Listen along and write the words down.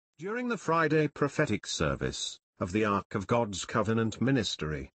During the Friday prophetic service of the Ark of God's Covenant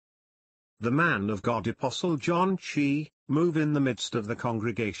Ministry, the man of God Apostle John Chi move in the midst of the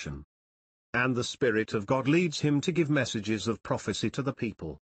congregation, and the Spirit of God leads him to give messages of prophecy to the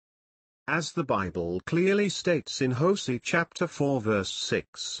people. As the Bible clearly states in Hosea chapter 4 verse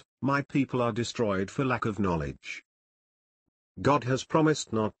 6, "My people are destroyed for lack of knowledge." God has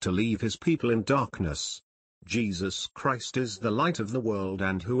promised not to leave his people in darkness. Jesus Christ is the light of the world,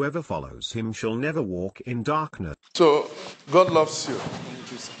 and whoever follows him shall never walk in darkness. So, God loves you.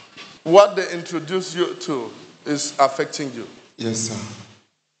 Thank you, sir. What they introduce you to is affecting you. Yes,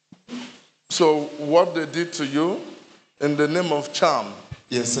 sir. So, what they did to you in the name of charm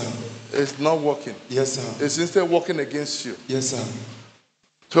Yes, sir. is not working. Yes, sir. It's instead working against you. Yes, sir.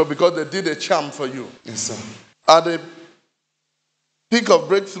 So, because they did a charm for you, Yes, sir. at the peak of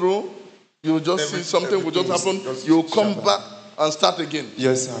breakthrough, you will just see something will just everything happen. just You will come shattered. back and start again.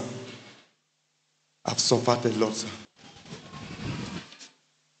 Yes, sir. I've suffered a lot, sir.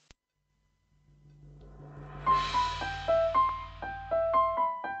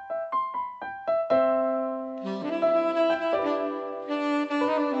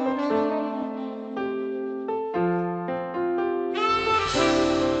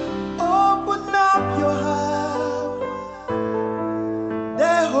 Open up your heart.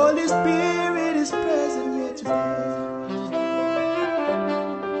 The Holy Spirit is present here today.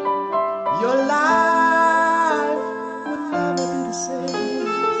 Your life will never be the same.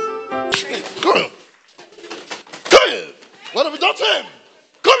 Come here. Come here. What have you done to him?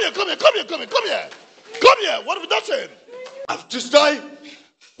 Come here, come here, come here, come here, come here. Come here. What have you done to him? I've destroyed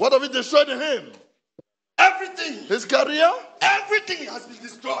What have you destroyed in him? everything. His career? Everything has been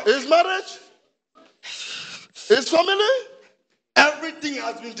destroyed. His marriage? His family? Everything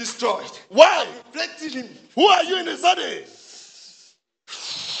has been destroyed. Why? Reflecting him. Who are you in his body?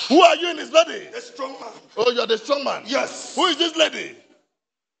 Who are you in his body? A strong man. Oh, you're the strong man. Yes. Who is this lady?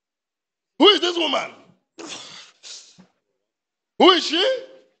 Who is this woman? Who is she?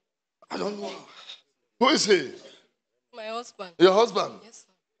 I don't know. Who is he? My husband. Your husband. Yes,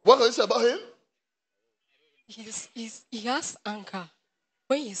 sir. What can you say about him? He has anger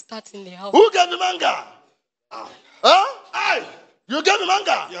when he starts in the house. Who gave him anger? Huh? I. You gave him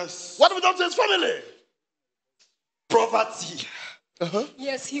anger? Yes. What have you done to his family? Poverty.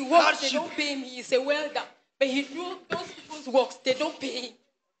 Yes, he works. Hardship. They don't pay him. He's a welder. But he do those people's works. They don't pay him.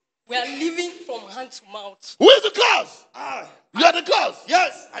 We are living from hand to mouth. Who is the cause? I. You are the cause.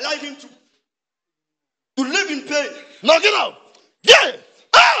 Yes. Allow him to live in pain. Now get out. Get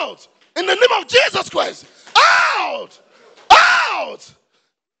out. In the name of Jesus Christ. Out. Out.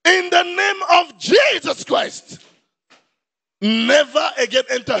 In the name of Jesus Christ. Never again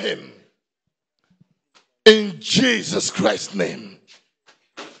enter him. In Jesus Christ's name.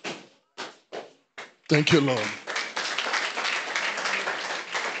 Thank you, Lord.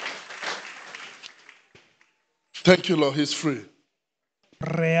 Thank you, Lord. He's free.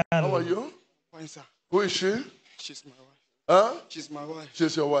 How are you? Fine, sir. Who is she? She's my wife. Huh? She's my wife.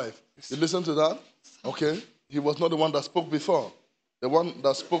 She's your wife. You listen to that? Okay. He was not the one that spoke before. The one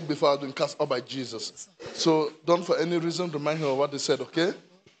that spoke before has been cast out by Jesus. So don't for any reason remind him of what they said, okay?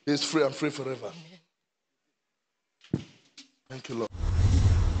 He's free and free forever. Thank you, Lord.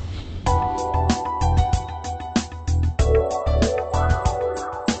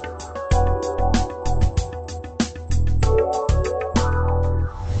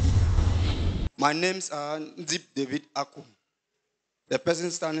 My name's Ndip David Aku. The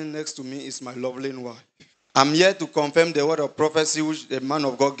person standing next to me is my lovely wife. I'm here to confirm the word of prophecy which the man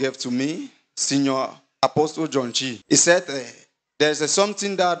of God gave to me, Senior Apostle John Chi. He said there's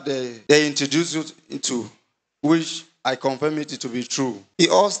something that they introduced you into, which I confirm it to be true. It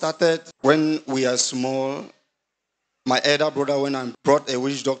all started when we are small. My elder brother, when I brought a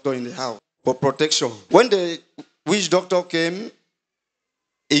witch doctor in the house for protection. When the witch doctor came,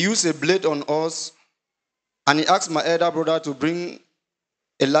 he used a blade on us, and he asked my elder brother to bring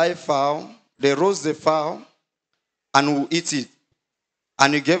a live fowl. They roast the fowl, and we'll eat it.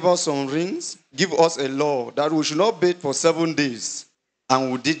 And he gave us some rings, give us a law that we should not bathe for 7 days.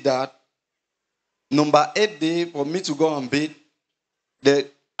 And we did that. Number 8 day, for me to go and bathe,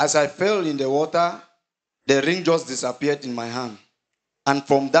 as I fell in the water, the ring just disappeared in my hand. And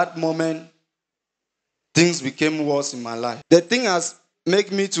from that moment, things became worse in my life. The thing has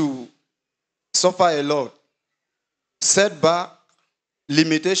made me to suffer a lot. Setback,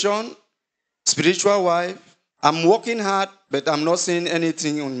 limitation, spiritual wife. I'm working hard, but I'm not seeing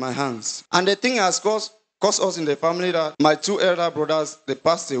anything on my hands. And the thing has caused us in the family that my 2 elder brothers, they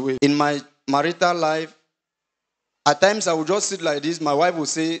passed away. In my marital life, at times I would just sit like this. My wife would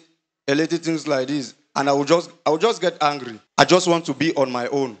say, a little things like this, and I will just get angry. I just want to be on my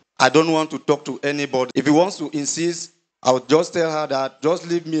own. I don't want to talk to anybody. If he wants to insist, I would just tell her that just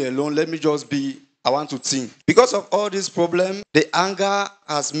leave me alone. Let me just be. I want to think. Because of all this problem, the anger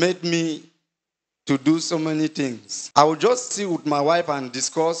has made me to do so many things. I will just sit with my wife and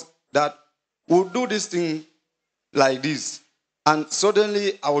discuss that we'll do this thing like this. And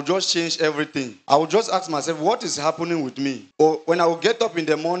suddenly, I will just change everything. I will just ask myself, what is happening with me? Or when I will get up in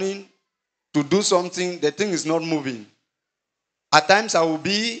the morning to do something, the thing is not moving. At times, I will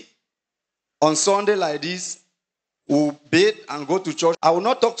be on Sunday like this, we'll bathe and go to church. I will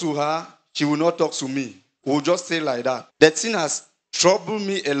not talk to her. She will not talk to me. We'll just stay like that. The thing has troubled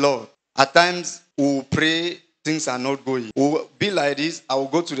me a lot. At times, we'll pray, things are not going. We'll be like this. I will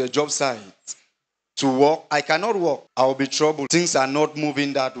go to the job site to work. I cannot work. I will be troubled. Things are not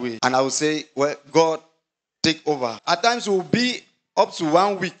moving that way. And I will say, well, God, take over. At times, we'll be up to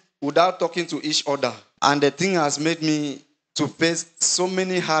 1 week without talking to each other. And the thing has made me to face so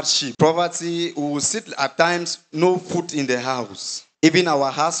many hardships. Poverty, we will sit at times, no food in the house. Even our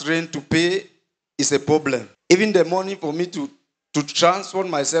house rent to pay is a problem. Even the money for me to transport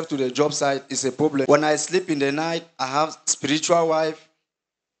myself to the job site is a problem. When I sleep in the night, I have spiritual wife.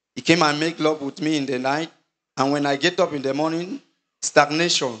 He came and make love with me in the night. And when I get up in the morning,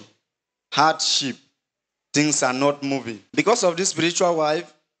 stagnation, hardship, things are not moving. Because of this spiritual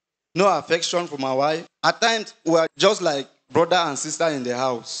wife, no affection for my wife. At times, we are just like brother and sister in the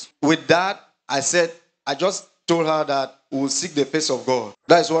house. With that, I just told her that we will seek the face of God.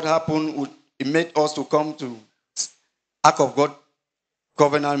 That is what happened. It made us to come to Ark of God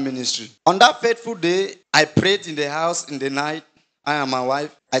Covenant Ministry. On that faithful day, I prayed in the house in the night. I and my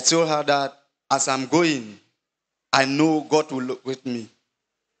wife. I told her that as I'm going, I know God will look with me.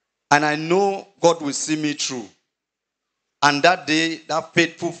 And I know God will see me through. And that day, that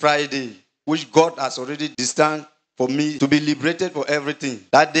faithful Friday, which God has already destined for me to be liberated for everything.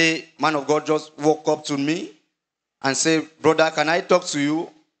 That day, man of God just woke up to me and said, brother, can I talk to you?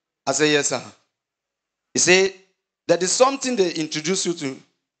 I said, yes, sir. He said, there is something they introduce you to,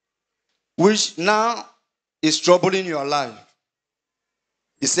 which now is troubling your life.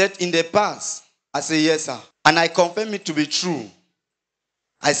 He said, in the past, I said, yes, sir. And I confirm it to be true.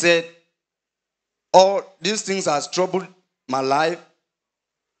 I said, all these things has troubled my life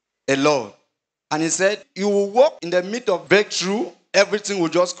a lot. And he said, you will walk in the midst of breakthrough, everything will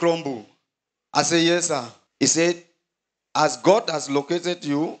just crumble. I said, yes, sir. He said, as God has located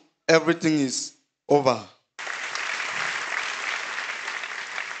you, everything is over.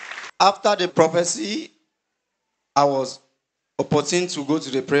 After the prophecy, I was opportune to go to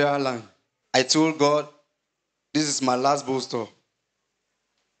the prayer line. I told God, this is my last booster.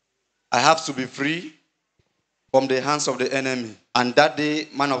 I have to be free from the hands of the enemy. And that day,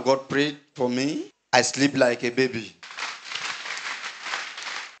 man of God prayed for me. I sleep like a baby.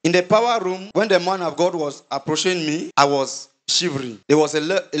 In the power room, when the man of God was approaching me, I was shivering. There was a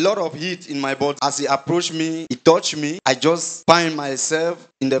lot of heat in my body. As he approached me, he touched me. I just find myself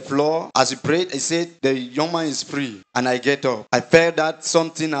in the floor. As he prayed, he said, the young man is free. And I get up. I felt that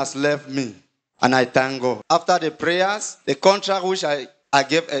something has left me. And I thank God. After the prayers, the contract which I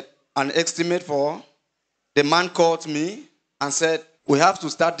gave an estimate for, the man called me and said, we have to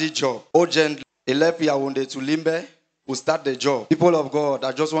start this job urgently. He left Yaoundé to Limbe. We start the job. People of God,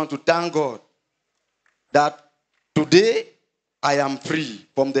 I just want to thank God that today I am free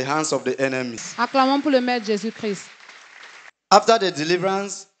from the hands of the enemy. Acclamons pour le Maître Jésus-Christ. After the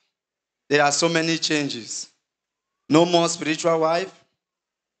deliverance, there are so many changes. No more spiritual wife.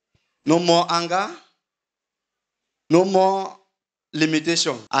 No more anger. No more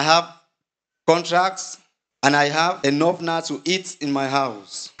limitation. I have contracts and I have enough now to eat in my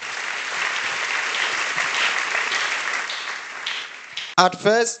house. At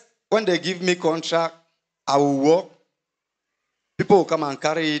first, when they give me contract, I will work. People will come and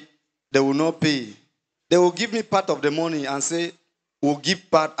carry it. They will not pay. They will give me part of the money and say, we'll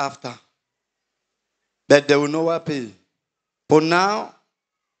give part after. But they will never pay. For now,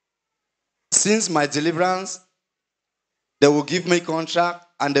 since my deliverance, they will give me contract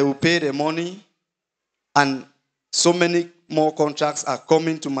and they will pay the money. And so many more contracts are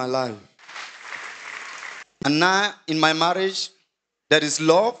coming to my life. And now, in my marriage, there is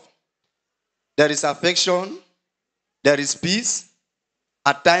love, there is affection, there is peace.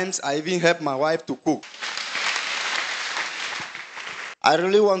 At times, I even help my wife to cook. I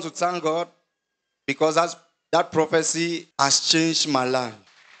really want to thank God because that prophecy has changed my life.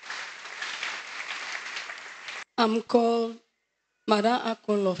 I'm called Madam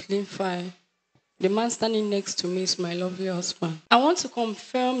Akon Laughlin Fire. The man standing next to me is my lovely husband. I want to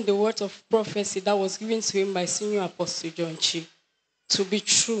confirm the word of prophecy that was given to him by Senior Apostle John Chi to be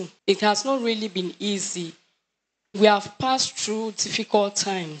true. It has not really been easy. We have passed through difficult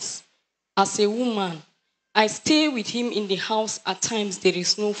times. As a woman, I stay with him in the house. At times, there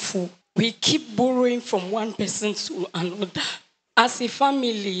is no food. We keep borrowing from one person to another. As a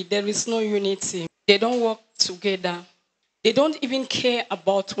family, there is no unity. They don't work together. They don't even care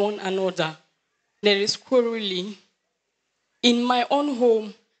about one another. There is quarreling. In my own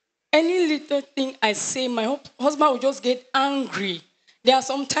home, any little thing I say, my husband will just get angry. There are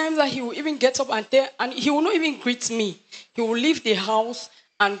some times that he will even get up and he will not even greet me. He will leave the house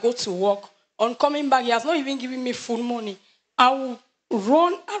and go to work. On coming back, he has not even given me food money. I will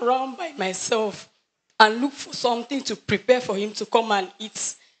run around by myself and look for something to prepare for him to come and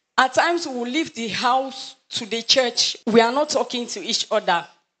eat. At times, we will leave the house to the church. We are not talking to each other.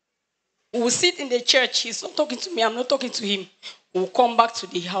 We will sit in the church. He's not talking to me. I'm not talking to him. We'll come back to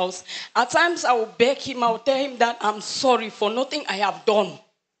the house. At times, I will beg him. I will tell him that I'm sorry for nothing I have done.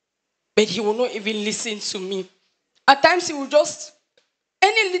 But he will not even listen to me. At times, he will just,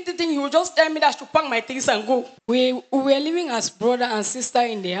 any little thing, he will just tell me that I should pack my things and go. We were living as brother and sister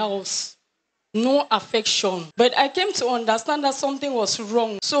in the house. No affection. But I came to understand that something was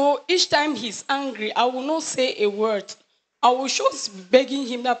wrong. So each time he's angry, I will not say a word. I will just be begging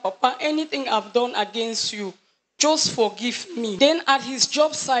him that, Papa, anything I've done against you, just forgive me. Then at his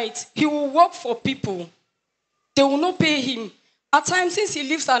job site, he will work for people. They will not pay him. At times, since he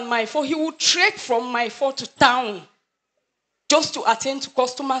lives at my fort, he will trek from my fort to town just to attend to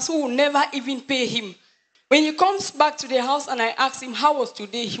customers who will never even pay him. When he comes back to the house and I ask him, how was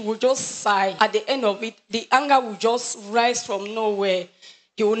today? He will just sigh. At the end of it, the anger will just rise from nowhere.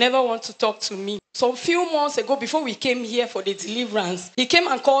 He will never want to talk to me. So a few months ago, before we came here for the deliverance, he came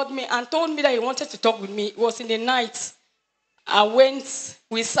and called me and told me that he wanted to talk with me. It was in the night. I went,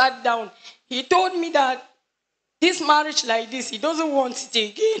 we sat down. He told me that this marriage like this, he doesn't want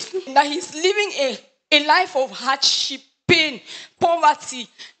it again. That he's living a life of hardship, pain, poverty.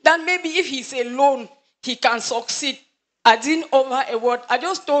 That maybe if he's alone, he can succeed. I didn't utter a word. I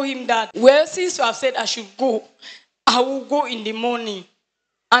just told him that, well, since you have said I should go, I will go in the morning.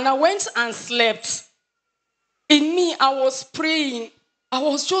 And I went and slept. In me, I was praying. I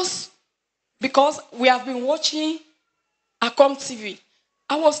was just, because we have been watching Acom TV.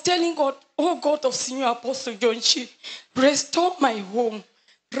 I was telling God, oh God of Senior Apostle John Chi, restore my home.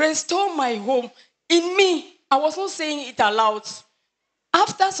 Restore my home. In me, I was not saying it aloud.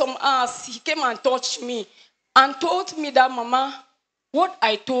 After some hours, he came and touched me and told me that, Mama, what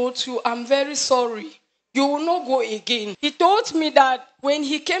I told you, I'm very sorry. You will not go again. He told me that when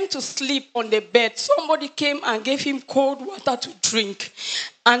he came to sleep on the bed, somebody came and gave him cold water to drink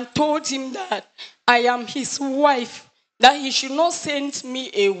and told him that I am his wife, that he should not send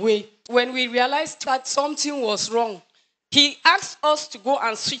me away. When we realized that something was wrong, he asked us to go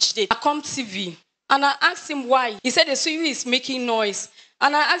and switch the Acom TV. And I asked him why. He said the TV is making noise.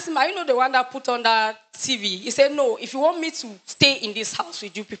 And I asked him, are you not the one that put on that TV? He said, no, if you want me to stay in this house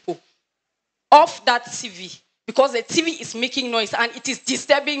with you people, off that TV, because the TV is making noise and it is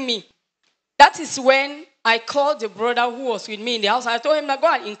disturbing me. That is when I called the brother who was with me in the house. I told him,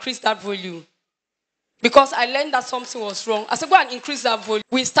 go and increase that volume. Because I learned that something was wrong. I said, go and increase that volume.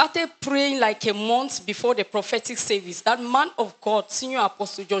 We started praying like a month before the prophetic service. That man of God, Senior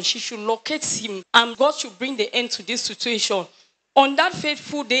Apostle John, she should locate him. And God should bring the end to this situation. On that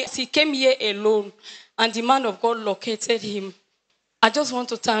fateful day, he came here alone. And the man of God located him. I just want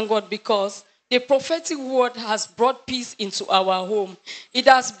to thank God because the prophetic word has brought peace into our home. It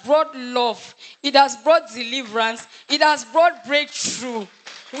has brought love. It has brought deliverance. It has brought breakthrough.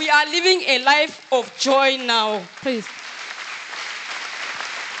 We are living a life of joy now. Please.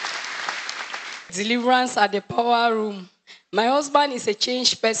 Deliverance at the power room. My husband is a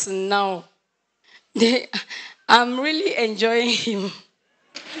changed person now. I'm really enjoying him.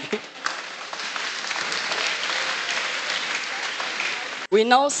 We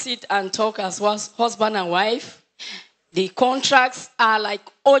now sit and talk as husband and wife. The contracts are like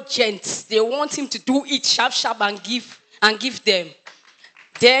urgent. They want him to do it sharp and give them.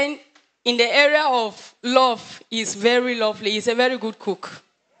 Then, in the area of love, he's very lovely. He's a very good cook.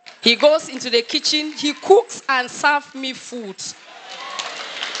 He goes into the kitchen. He cooks and serves me food.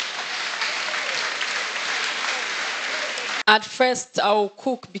 At first, I will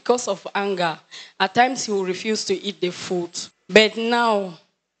cook because of anger. At times, he will refuse to eat the food. But now,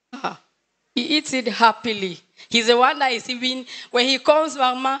 he eats it happily. He's the one that is even, when he comes,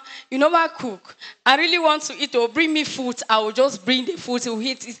 Mama, you know what, cook? I really want to eat, or bring me food. I will just bring the food. He will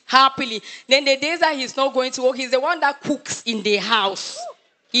eat it happily. Then the days that he's not going to work, he's the one that cooks in the house.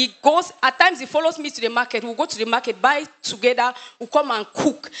 He goes, at times he follows me to the market. We'll go to the market, buy together, we'll come and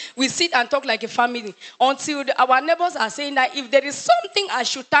cook. We sit and talk like a family. Until our neighbors are saying that if there is something I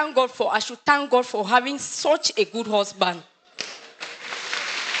should thank God for, I should thank God for having such a good husband.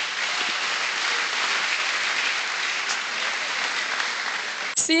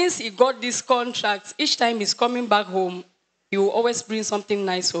 Since he got this contract, each time he's coming back home, he will always bring something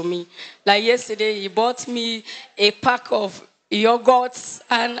nice for me. Like yesterday, he bought me a pack of yogurts,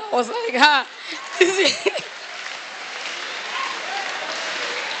 and I was like,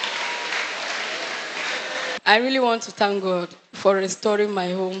 I really want to thank God for restoring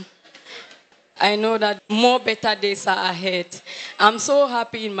my home. I know that more better days are ahead. I'm so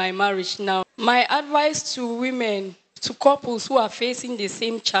happy in my marriage now. My advice to women, to couples who are facing the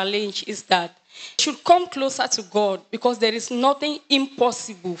same challenge is that you should come closer to God, because there is nothing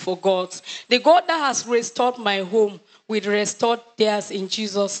impossible for God. The God that has restored my home will restore theirs in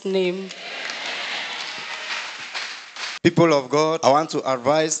Jesus' name. People of God, I want to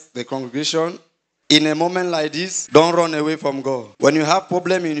advise the congregation, in a moment like this, don't run away from God. When you have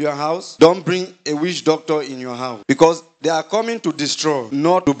problem in your house, don't bring a witch doctor in your house, because they are coming to destroy,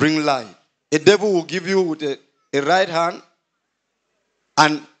 not to bring light. A devil will give you with a right hand,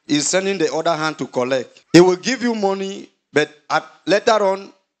 and is sending the other hand to collect. He will give you money, but later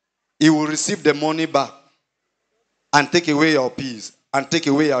on, he will receive the money back and take away your peace and take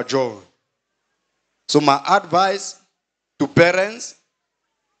away your joy. So my advice to parents,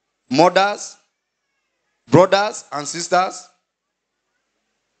 mothers, brothers and sisters,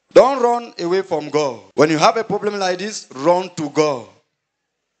 don't run away from God. When you have a problem like this, run to God.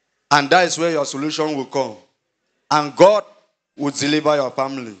 And that is where your solution will come. And God will deliver your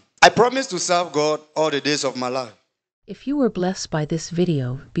family. I promise to serve God all the days of my life. If you were blessed by this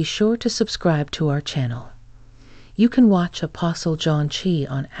video, be sure to subscribe to our channel. You can watch Apostle John Chi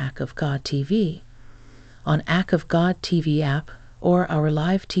on Act of God TV, on Act of God TV app, or our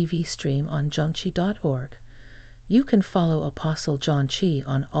live TV stream on johnchi.org. You can follow Apostle John Chi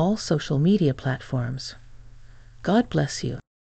on all social media platforms. God bless you.